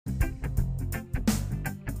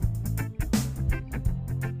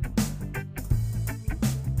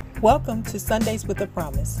Welcome to Sundays with a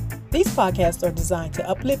Promise. These podcasts are designed to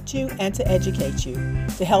uplift you and to educate you,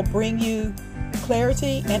 to help bring you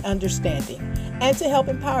clarity and understanding, and to help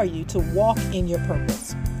empower you to walk in your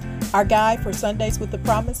purpose. Our guide for Sundays with a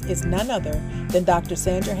Promise is none other than Dr.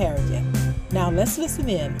 Sandra Harrigan. Now let's listen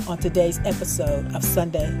in on today's episode of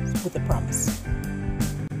Sundays with a Promise.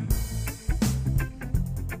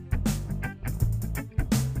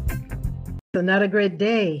 Another great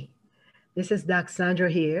day. This is Doc Sandra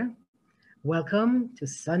here. Welcome to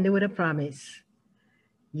Sunday with a Promise.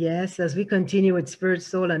 Yes, as we continue with spirit,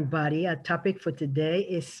 soul, and body, our topic for today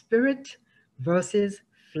is spirit versus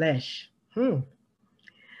flesh.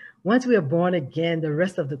 Once we are born again, the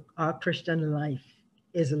rest of our Christian life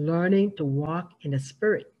is learning to walk in the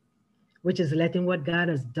spirit, which is letting what God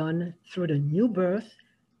has done through the new birth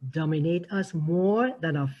dominate us more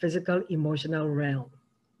than our physical, emotional realm.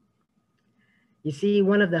 You see,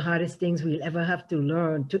 one of the hardest things we'll ever have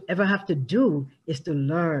to do is to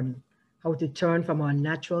learn how to turn from our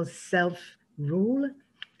natural self-rule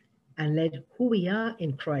and let who we are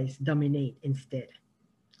in Christ dominate instead.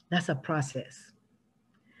 That's a process.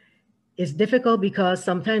 It's difficult because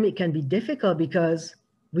sometimes it can be difficult because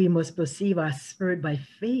we must perceive our spirit by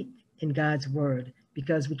faith in God's word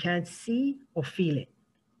because we can't see or feel it.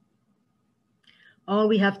 All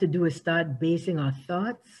we have to do is start basing our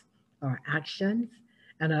thoughts, our actions,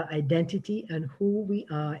 and our identity on who we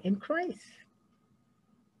are in Christ.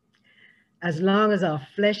 As long as our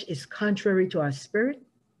flesh is contrary to our spirit,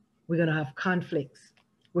 we're going to have conflicts.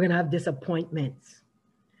 We're going to have disappointments.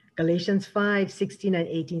 Galatians 5:16 and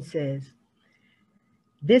 18 says,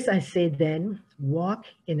 "This I say then, walk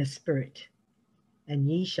in the spirit, and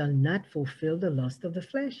ye shall not fulfill the lust of the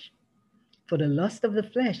flesh. For the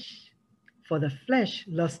flesh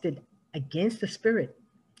lusted against the spirit,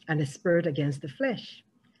 and the spirit against the flesh,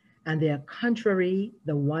 and they are contrary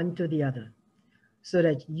the one to the other, so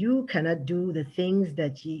that you cannot do the things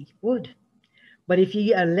that ye would. But if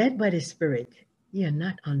ye are led by the Spirit, ye are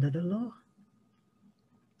not under the law."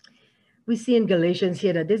 We see in Galatians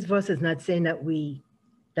here that this verse is not saying that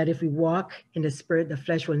if we walk in the Spirit, the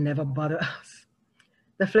flesh will never bother us.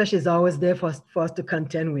 The flesh is always there for us to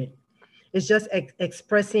contend with. It's just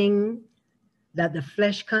expressing that the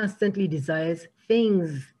flesh constantly desires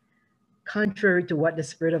things contrary to what the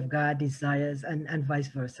Spirit of God desires, and vice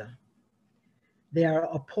versa. They are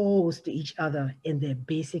opposed to each other in their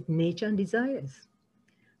basic nature and desires.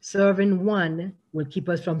 Serving one will keep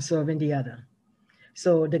us from serving the other.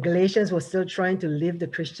 So the Galatians were still trying to live the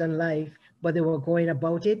Christian life, but they were going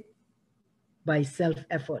about it by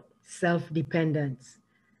self-effort, self-dependence,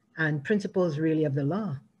 and principles really of the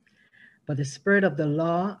law. But the Spirit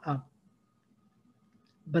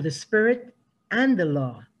and the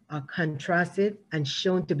law are contrasted and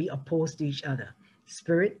shown to be opposed to each other.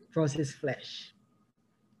 Spirit versus flesh.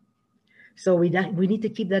 So we need to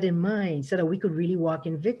keep that in mind so that we could really walk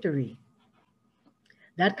in victory.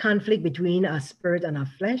 That conflict between our spirit and our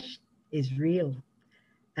flesh is real.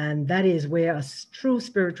 And that is where a true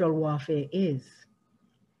spiritual warfare is.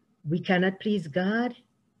 We cannot please God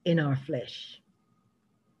in our flesh.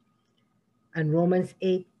 And Romans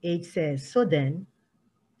 8:8 says, "So then,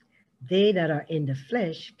 they that are in the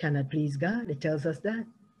flesh cannot please God." It tells us that.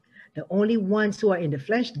 The only ones who are in the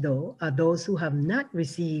flesh, though, are those who have not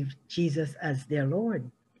received Jesus as their Lord.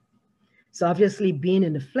 So obviously, being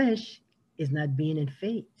in the flesh is not being in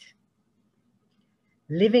faith.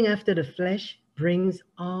 Living after the flesh brings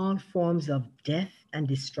all forms of death and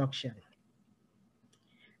destruction.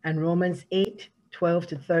 And Romans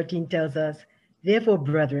 8:12-13 tells us, "Therefore,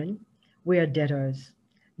 brethren, we are debtors,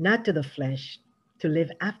 not to the flesh, to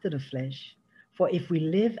live after the flesh. For if we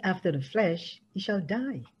live after the flesh, we shall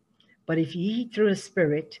die. But if ye through the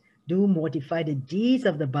Spirit do mortify the deeds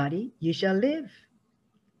of the body, ye shall live."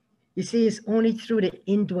 You see, it's only through the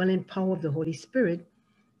indwelling power of the Holy Spirit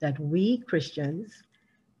that we Christians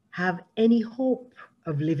have any hope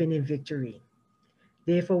of living in victory.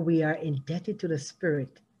 Therefore, we are indebted to the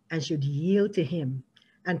Spirit and should yield to Him.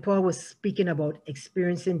 And Paul was speaking about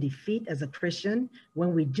experiencing defeat as a Christian.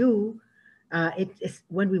 When we do, it's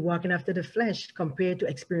when we're walking after the flesh compared to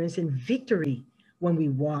experiencing victory when we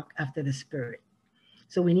walk after the Spirit.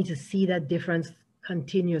 So we need to see that difference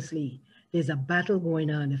continuously. There's a battle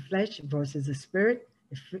going on, the flesh versus the Spirit,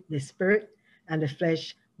 the Spirit and the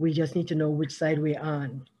flesh. We just need to know which side we're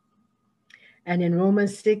on. And in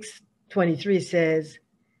Romans 6:23 it says,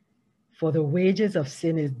 "For the wages of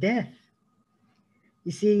sin is death."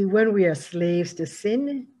 You see, when we are slaves to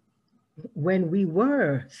sin, when we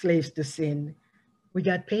were slaves to sin, we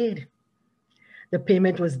got paid. The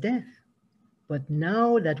payment was death. But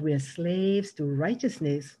now that we are slaves to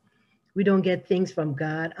righteousness, We don't get things from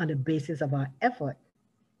God on the basis of our effort.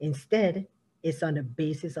 Instead, it's on the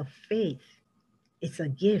basis of faith. It's a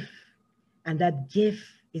gift, and that gift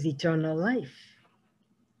is eternal life.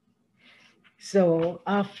 So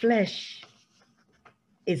our flesh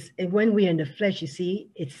is, when we're in the flesh, you see,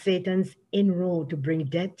 it's Satan's inroad to bring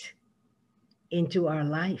death into our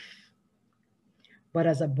life. But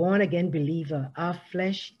as a born-again believer, our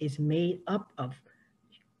flesh is made up of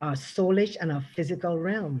our soulish and our physical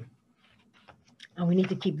realm. And we need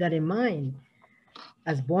to keep that in mind.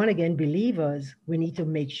 As born-again believers, we need to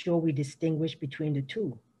make sure we distinguish between the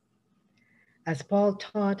two. As Paul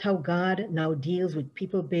taught how God now deals with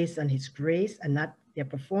people based on his grace and not their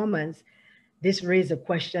performance, this raised the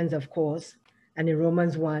questions, of course. And in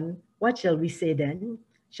Romans 1, what shall we say then?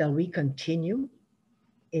 Shall we continue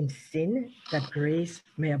in sin that grace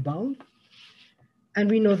may abound? And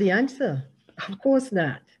we know the answer. Of course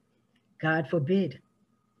not. God forbid.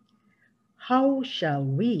 How shall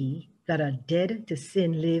we that are dead to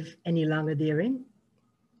sin live any longer therein?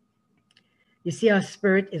 You see, our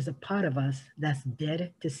spirit is a part of us that's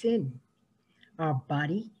dead to sin. Our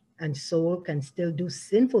body and soul can still do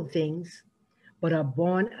sinful things, but our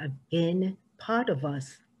born again part of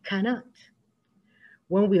us cannot.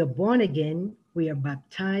 When we are born again, we are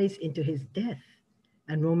baptized into his death.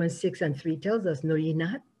 And Romans 6:3 tells us, know ye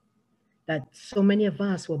not that so many of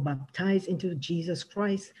us were baptized into Jesus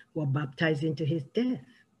Christ, were baptized into his death.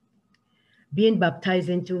 Being baptized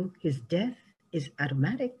into his death is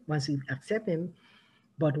automatic once we accept him,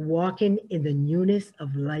 but walking in the newness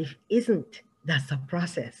of life isn't. That's a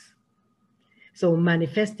process. So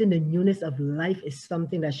manifesting the newness of life is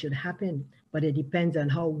something that should happen, but it depends on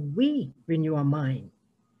how we renew our mind.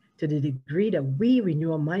 To the degree that we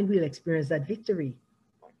renew our mind, we'll experience that victory.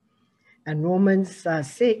 And Romans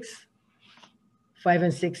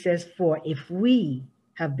 6:5-6 says, for if we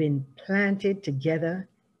have been planted together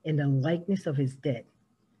in the likeness of his death,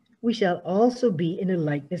 we shall also be in the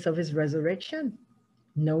likeness of his resurrection,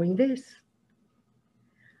 knowing this.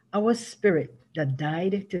 Our spirit that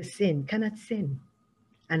died to sin cannot sin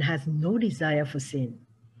and has no desire for sin.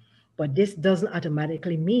 But this doesn't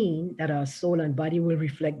automatically mean that our soul and body will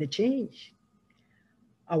reflect the change.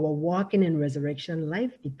 Our walking in resurrection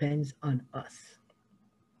life depends on us.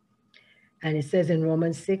 And it says in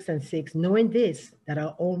Romans 6:6, knowing this, that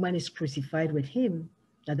our old man is crucified with him,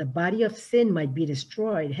 that the body of sin might be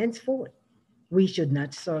destroyed, henceforth we should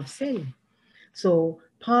not serve sin. So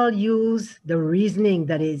Paul used the reasoning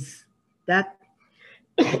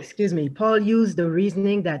Paul used the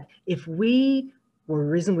reasoning that if we were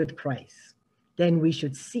risen with Christ, then we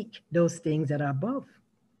should seek those things that are above.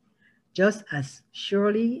 Just as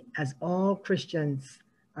surely as all Christians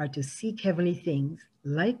are to seek heavenly things,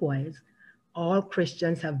 likewise, all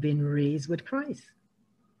Christians have been raised with Christ.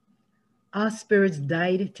 Our spirits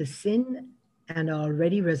died to sin and are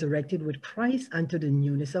already resurrected with Christ unto the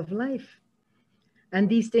newness of life. And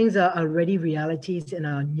these things are already realities in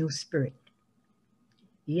our new spirit.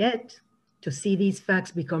 Yet, to see these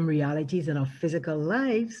facts become realities in our physical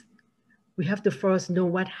lives, we have to first know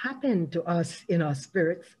what happened to us in our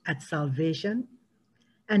spirits at salvation,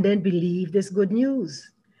 and then believe this good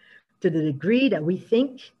news. To the degree that we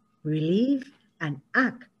think, believe, and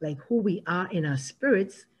act like who we are in our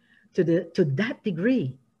spirits, to that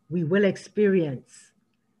degree, we will experience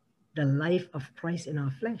the life of Christ in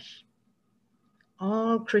our flesh.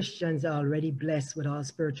 All Christians are already blessed with all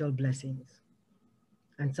spiritual blessings.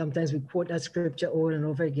 And sometimes we quote that scripture over and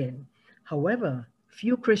over again. However,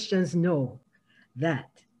 few Christians know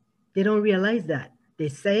that. They don't realize that. They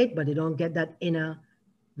say it, but they don't get that inner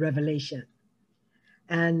revelation.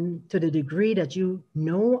 And to the degree that you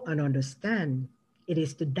know and understand, it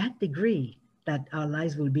is to that degree that our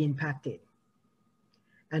lives will be impacted.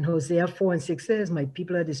 And Hosea 4:6 says, my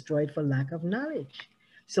people are destroyed for lack of knowledge.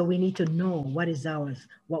 So we need to know what is ours,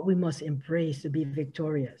 what we must embrace to be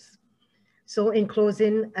victorious. So in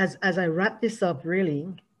closing, as I wrap this up,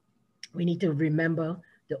 really, we need to remember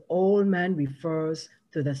the old man refers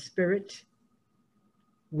to the spirit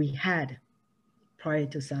we had prior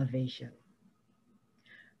to salvation.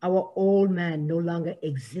 Our old man no longer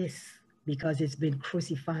exists because it's been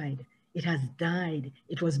crucified. It has died.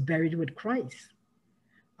 It was buried with Christ.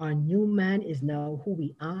 Our new man is now who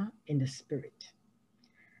we are in the spirit.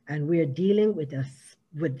 And we are dealing with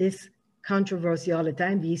this controversy all the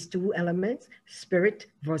time, these two elements, spirit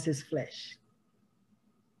versus flesh.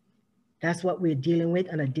 That's what we're dealing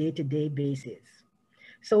with on a day-to-day basis.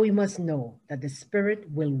 So we must know that the spirit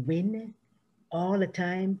will win all the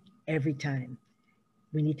time, every time.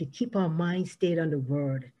 We need to keep our mind stayed on the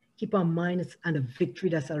word, keep our minds on the victory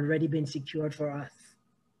that's already been secured for us.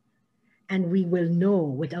 And we will know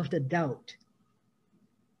without a doubt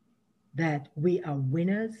that we are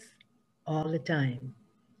winners all the time.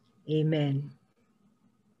 Amen.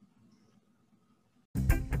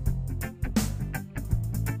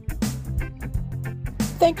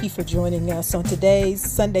 Thank you for joining us on today's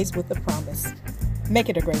Sundays with a Promise. Make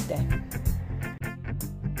it a great day.